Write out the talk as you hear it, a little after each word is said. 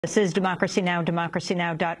This is Democracy Now!,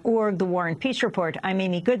 democracynow.org, The War and Peace Report. I'm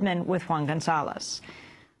Amy Goodman with Juan Gonzalez.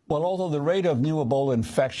 Well, although the rate of new Ebola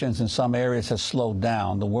infections in some areas has slowed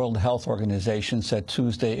down, the World Health Organization said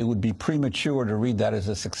Tuesday it would be premature to read that as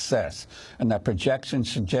a success, and that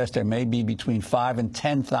projections suggest there may be between 5,000 and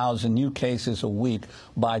 10,000 new cases a week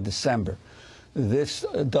by December. This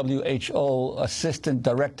WHO Assistant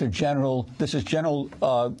Director General, this is General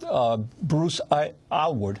Bruce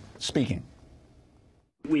Aylward speaking.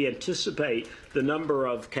 We anticipate the number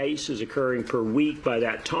of cases occurring per week by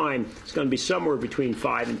that time is going to be somewhere between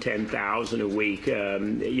 5,000 and 10,000 a week.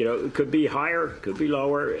 It could be higher, could be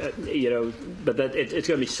lower, but it's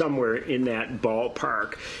going to be somewhere in that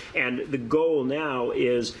ballpark. And the goal now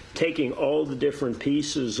is taking all the different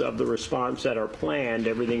pieces of the response that are planned,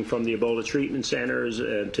 everything from the Ebola treatment centers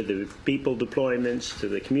to the people deployments to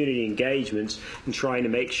the community engagements, and trying to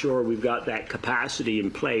make sure we've got that capacity in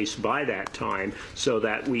place by that time so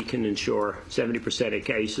that we can ensure 70% of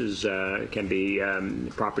cases can be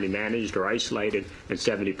properly managed or isolated, and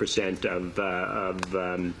 70%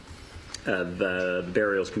 of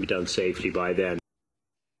burials can be done safely by then.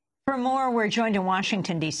 For more, we're joined in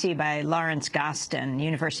Washington, D.C. by Lawrence Gostin,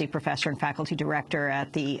 University professor and faculty director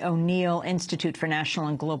at the O'Neill Institute for National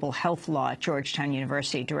and Global Health Law at Georgetown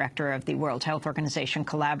University, director of the World Health Organization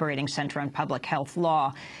Collaborating Center on Public Health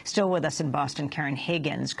Law. Still with us in Boston, Karen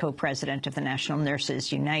Higgins, co-president of the National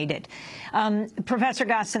Nurses United. Professor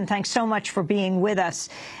Gostin, thanks so much for being with us.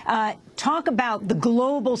 Talk about the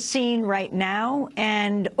global scene right now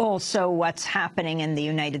and also what's happening in the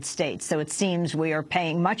United States. So it seems we are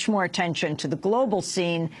paying much more attention to the global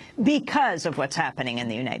scene because of what's happening in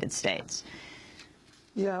the United States.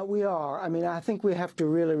 Yeah, we are. I mean, I think we have to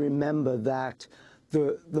really remember that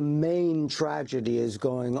the main tragedy is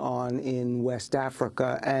going on in West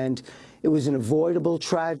Africa, and it was an avoidable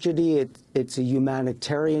tragedy. It's a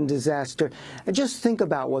humanitarian disaster. And just think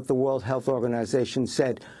about what the World Health Organization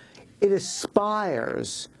said. It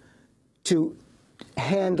aspires to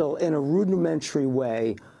handle in a rudimentary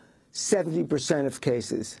way 70% of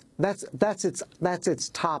cases. That's its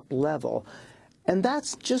top level, and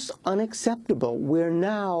that's just unacceptable. We're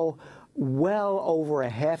now well over a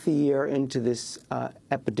half a year into this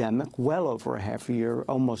epidemic, well over a half a year,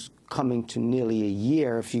 almost coming to nearly a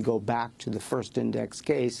year if you go back to the first index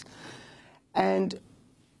case, and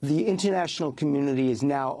the international community is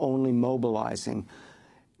now only mobilizing.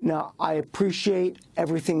 Now, I appreciate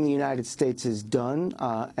everything the United States has done,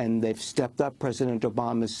 and they've stepped up. President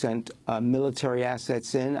Obama has sent military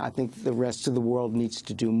assets in. I think the rest of the world needs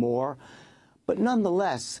to do more. But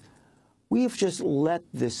nonetheless, we have just let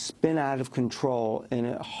this spin out of control in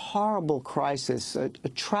a horrible crisis, a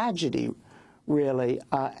tragedy, really,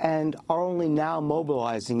 and are only now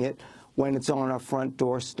mobilizing it when it's on our front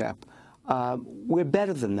doorstep. We're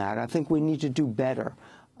better than that. I think we need to do better.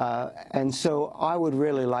 And so I would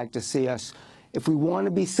really like to see us, if we want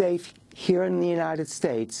to be safe here in the United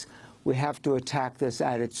States, we have to attack this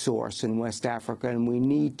at its source in West Africa, and we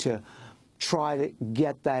need to try to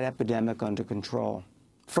get that epidemic under control,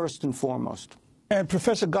 first and foremost. And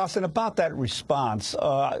Professor Gostin, about that response,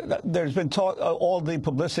 there's been all the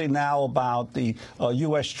publicity now about the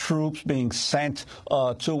U.S. troops being sent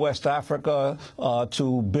to West Africa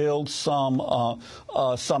to build some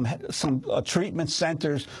treatment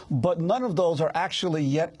centers, but none of those are actually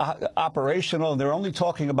yet operational. They're only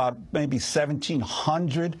talking about maybe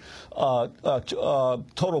 1,700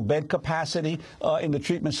 total bed capacity in the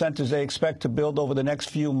treatment centers they expect to build over the next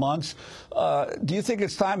few months. Do you think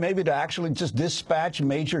it's time maybe to actually just dispatch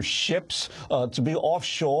major ships to be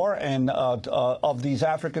offshore and of these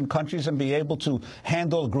African countries and be able to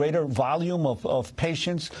handle a greater volume of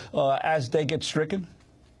patients as they get stricken?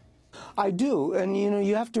 I do. And,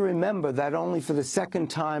 you have to remember that only for the second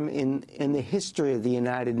time in the history of the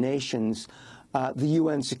United Nations, the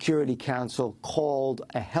UN Security Council called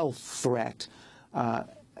a health threat.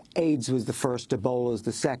 AIDS was the first, Ebola is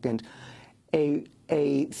the second,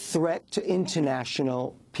 a threat to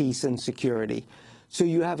international peace and security. So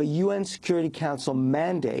you have a UN Security Council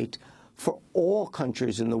mandate for all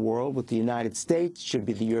countries in the world, with the United States, should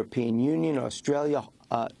be the European Union, Australia,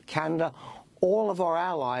 Canada, all of our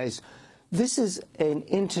allies. This is an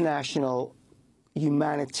international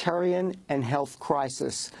humanitarian and health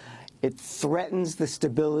crisis. It threatens the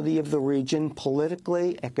stability of the region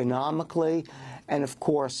politically, economically, and of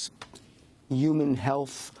course, human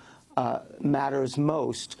health matters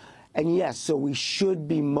most. And yes, so we should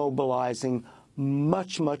be mobilizing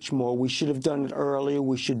much, much more. We should have done it earlier.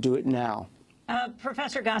 We should do it now.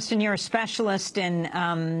 Professor Gostin, you're a specialist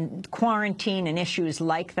in quarantine and issues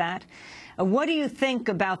like that. What do you think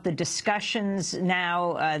about the discussions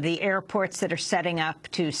now, the airports that are setting up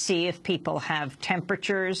to see if people have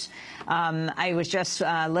temperatures? I was just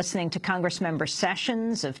listening to Congressmember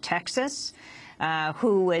Sessions of Texas,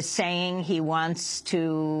 who is saying he wants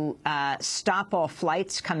to stop all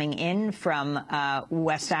flights coming in from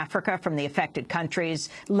West Africa, from the affected countries,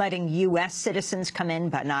 letting U.S. citizens come in,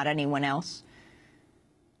 but not anyone else.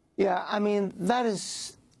 Yeah, I mean, that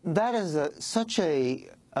is such a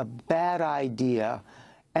bad idea,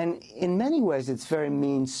 and in many ways it's very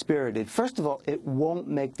mean-spirited. First of all, it won't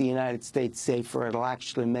make the United States safer. It'll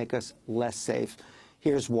actually make us less safe.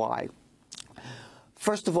 Here's why.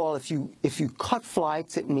 First of all, if you cut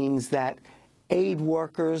flights, it means that aid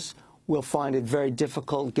workers will find it very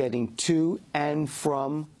difficult getting to and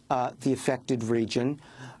from the affected region,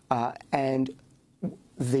 and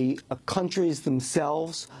the countries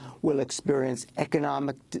themselves will experience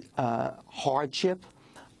economic hardship,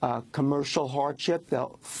 commercial hardship.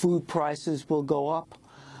 Food prices will go up.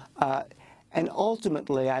 And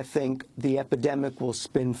ultimately, I think the epidemic will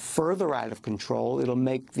spin further out of control. It'll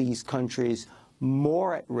make these countries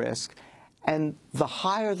more at risk. And the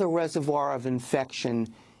higher the reservoir of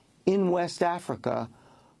infection in West Africa,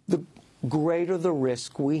 the greater the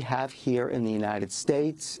risk we have here in the United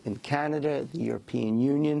States, in Canada, the European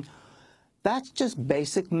Union. That's just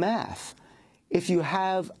basic math. If you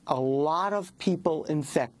have a lot of people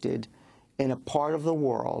infected in a part of the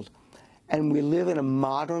world, and we live in a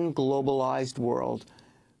modern globalized world,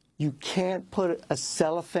 you can't put a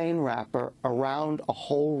cellophane wrapper around a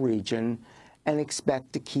whole region and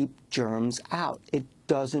expect to keep germs out. It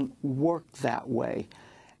doesn't work that way.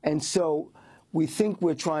 And so we think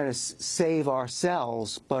we're trying to save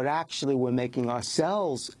ourselves, but actually we're making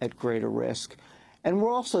ourselves at greater risk. And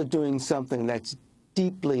we're also doing something that's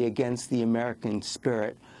deeply against the American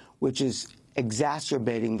spirit, which is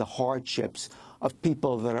exacerbating the hardships of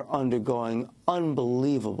people that are undergoing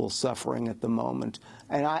unbelievable suffering at the moment.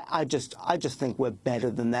 And I just think we're better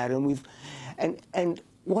than that. And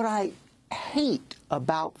what I hate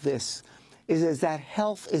about this is that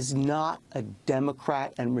health is not a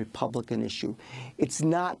Democrat and Republican issue. It's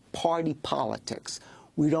not party politics.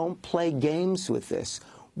 We don't play games with this.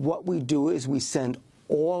 What we do is we send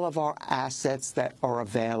all of our assets that are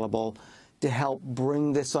available to help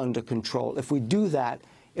bring this under control. If we do that,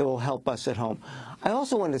 it will help us at home. I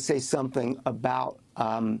also want to say something about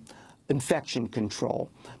infection control,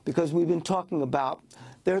 because we've been talking about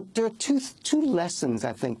there are two lessons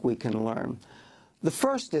I think we can learn. The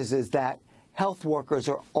first is that health workers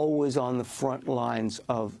are always on the front lines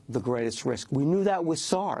of the greatest risk. We knew that with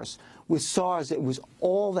SARS. With SARS, it was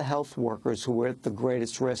all the health workers who were at the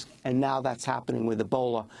greatest risk, and now that's happening with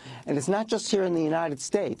Ebola. And it's not just here in the United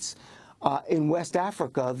States. In West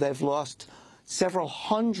Africa, they've lost several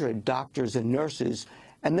hundred doctors and nurses,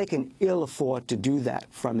 and they can ill afford to do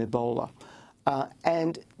that from Ebola.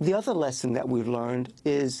 And the other lesson that we've learned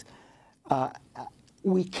is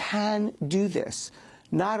we can do this,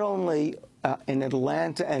 not only in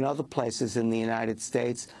Atlanta and other places in the United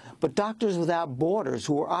States, but Doctors Without Borders,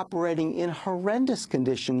 who are operating in horrendous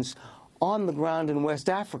conditions on the ground in West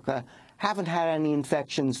Africa, haven't had any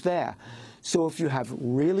infections there. So if you have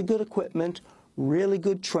really good equipment, really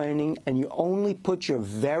good training, and you only put your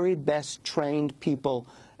very best trained people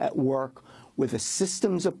at work with a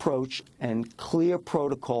systems approach and clear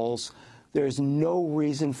protocols, there's no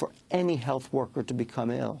reason for any health worker to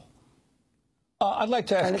become ill. I'd like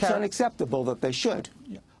to ask and it's unacceptable that they should.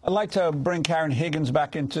 I'd like to bring Karen Higgins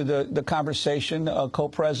back into the conversation,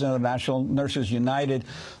 co-president of National Nurses United.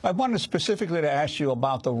 I wanted specifically to ask you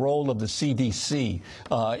about the role of the CDC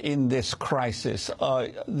in this crisis.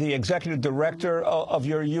 The executive director of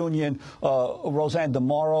your union, Roseanne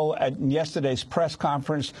DeMauro, at yesterday's press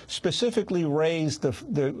conference specifically raised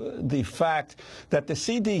the fact that the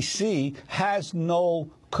CDC has no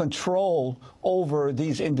control over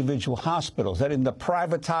these individual hospitals, that in the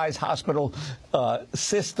privatized hospital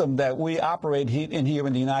system that we operate here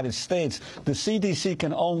in the United States, the CDC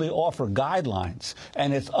can only offer guidelines,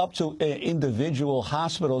 and it's up to individual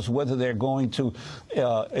hospitals whether they're going to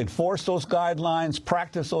enforce those guidelines,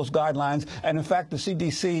 practice those guidelines. And in fact, the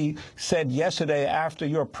CDC said yesterday after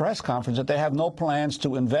your press conference that they have no plans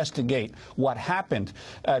to investigate what happened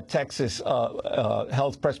at Texas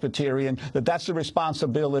Health Presbyterian, that's the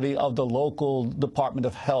responsibility of the local Department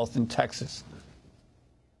of Health in Texas.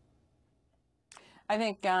 I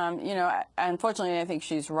think, you know, unfortunately, I think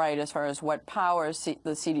she's right as far as what powers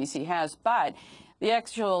the CDC has. But The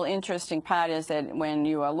actual interesting part is that when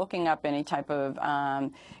you are looking up any type of,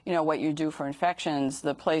 what you do for infections,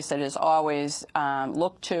 the place that is always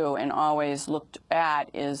looked to and always looked at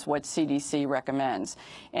is what CDC recommends.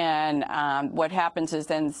 And what happens is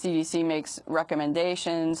then the CDC makes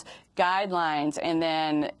recommendations, guidelines, and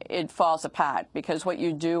then it falls apart, because what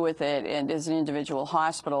you do with it as an individual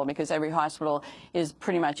hospital, because every hospital is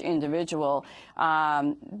pretty much individual,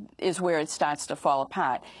 is where it starts to fall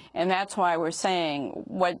apart. And that's why we're saying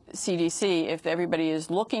what CDC, if everybody is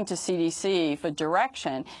looking to CDC for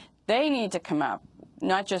direction, they need to come up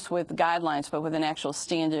not just with guidelines, but with an actual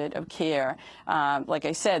standard of care, like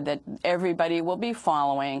I said, that everybody will be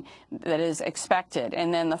following, that is expected.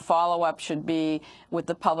 And then the follow-up should be with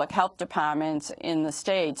the public health departments in the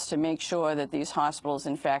states to make sure that these hospitals,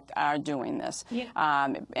 in fact, are doing this. Yeah.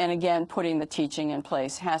 And again, putting the teaching in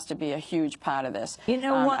place has to be a huge part of this.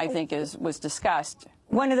 I think was discussed.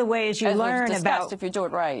 One of the ways you learn about, if you do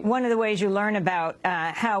it right. One of the ways you learn about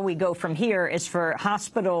how we go from here is for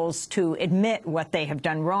hospitals to admit what they have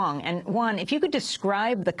done wrong. And Juan, if you could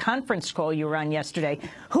describe the conference call you were on yesterday,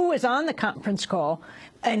 who was on the conference call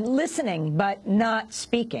and listening but not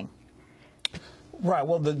speaking? Right.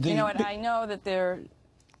 Well, you know what? I know that they're.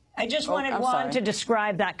 I just wanted Juan to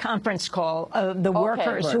describe that conference call of the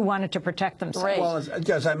workers who wanted to protect themselves.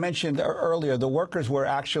 Well, as I mentioned earlier, the workers were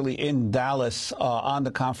actually in Dallas on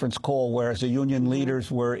the conference call, whereas the union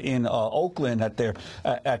leaders were in Oakland at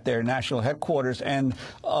their national headquarters. And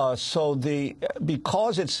so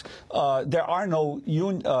because it's there are no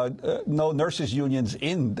nurses unions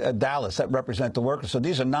in Dallas that represent the workers. So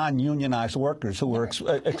these are non-unionized workers who were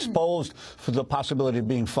exposed for the possibility of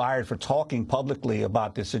being fired for talking publicly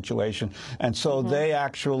about this situation. And so they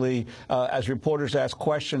actually, as reporters asked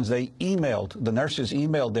questions, the nurses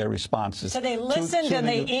emailed their responses. So they listened and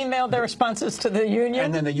they emailed their responses to the union?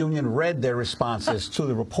 And then the union read their responses to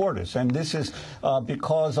the reporters. And this is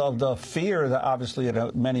because of the fear that obviously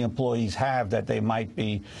many employees have that they might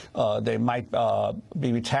be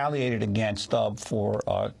retaliated against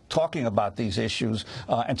for talking about these issues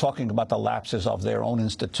and talking about the lapses of their own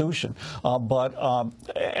institution.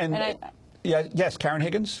 Yes, Karen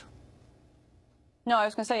Higgins? No, I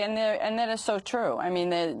was going to say, and that is so true. I mean,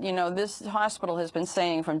 this hospital has been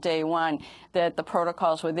saying from day one that the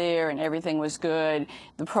protocols were there and everything was good.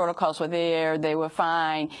 The protocols were there, they were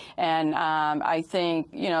fine. And I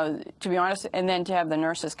think, to be honest, and then to have the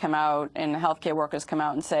nurses come out and the healthcare workers come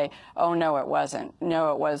out and say, oh, no, it wasn't.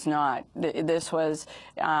 No, it was not. This was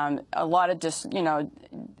a lot of just,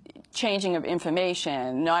 changing of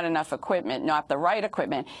information, not enough equipment, not the right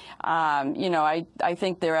equipment. I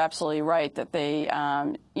think they're absolutely right that they,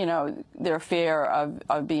 their fear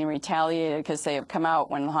of being retaliated because they have come out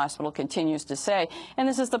when the hospital continues to say, and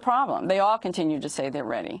this is the problem, they all continue to say they're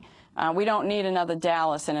ready. We don't need another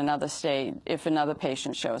Dallas in another state if another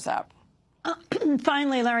patient shows up.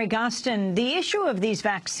 Finally, Larry Gostin, the issue of these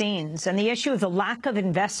vaccines and the issue of the lack of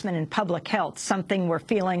investment in public health, something we're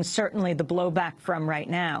feeling certainly the blowback from right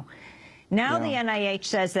now. Now the NIH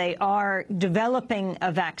says they are developing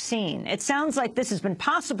a vaccine. It sounds like this has been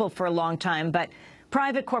possible for a long time, but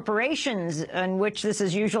private corporations, in which this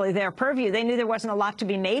is usually their purview, they knew there wasn't a lot to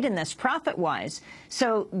be made in this profit-wise.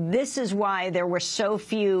 So this is why there were so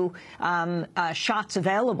few shots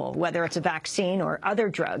available, whether it's a vaccine or other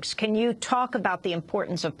drugs. Can you talk about the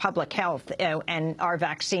importance of public health and are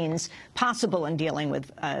vaccines possible in dealing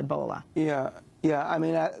with Ebola? Yeah. I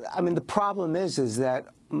mean, the problem is that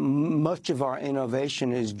much of our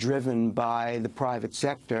innovation is driven by the private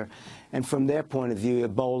sector. And from their point of view,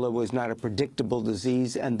 Ebola was not a predictable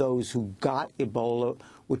disease, and those who got Ebola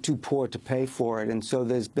were too poor to pay for it. And so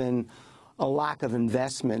there's been a lack of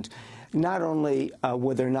investment. Not only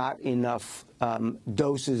were there not enough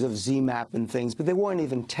doses of ZMapp and things, but they weren't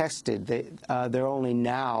even tested. They're only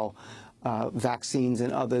now vaccines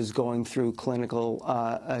and others going through clinical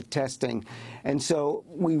testing. And so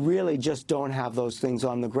we really just don't have those things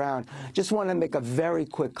on the ground. Just want to make a very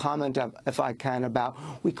quick comment, if I can, about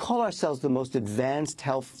we call ourselves the most advanced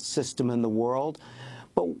health system in the world.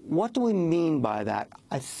 But what do we mean by that?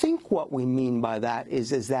 I think what we mean by that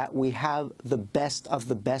is that we have the best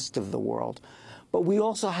of the world. But we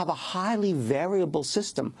also have a highly variable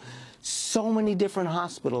system. So many different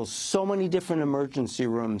hospitals, so many different emergency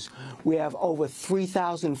rooms. We have over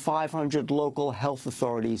 3,500 local health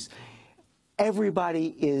authorities.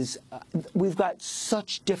 Everybody is, we've got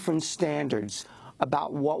such different standards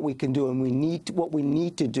about what we can do, and what we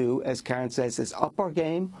need to do, as Karen says, is up our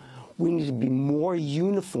game. We need to be more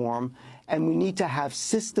uniform, and we need to have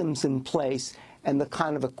systems in place and the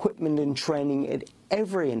kind of equipment and training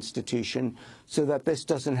every institution so that this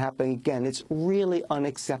doesn't happen again. It's really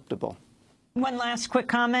unacceptable. One last quick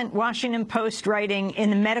comment. Washington Post writing, in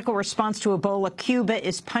the medical response to Ebola, Cuba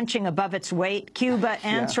is punching above its weight. Cuba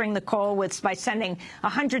answering the call by sending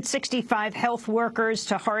 165 health workers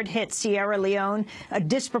to hard-hit Sierra Leone, a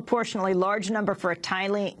disproportionately large number for a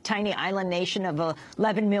tiny island nation of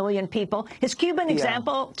 11 million people. Is Cuba an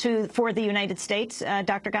example for the United States,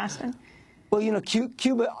 Dr. Gostin? Well, you know,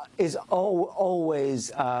 Cuba is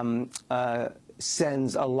always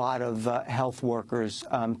sends a lot of health workers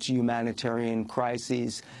to humanitarian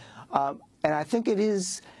crises. And I think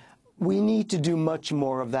we need to do much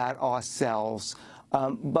more of that ourselves.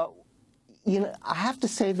 But, you know, I have to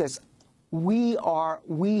say this. We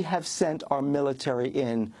have sent our military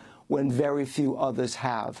in when very few others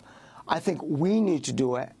have. I think we need to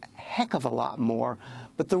do a heck of a lot more,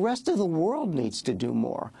 but the rest of the world needs to do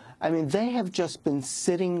more. I mean, they have just been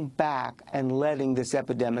sitting back and letting this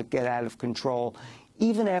epidemic get out of control,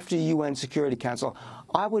 even after the UN Security Council.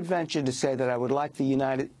 I would venture to say that I would like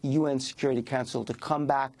the UN Security Council to come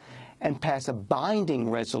back and pass a binding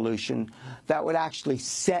resolution that would actually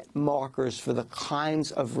set markers for the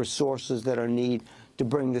kinds of resources that are needed to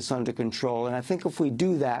bring this under control. And I think if we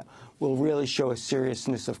do that, we'll really show a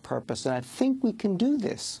seriousness of purpose. And I think we can do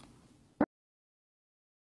this.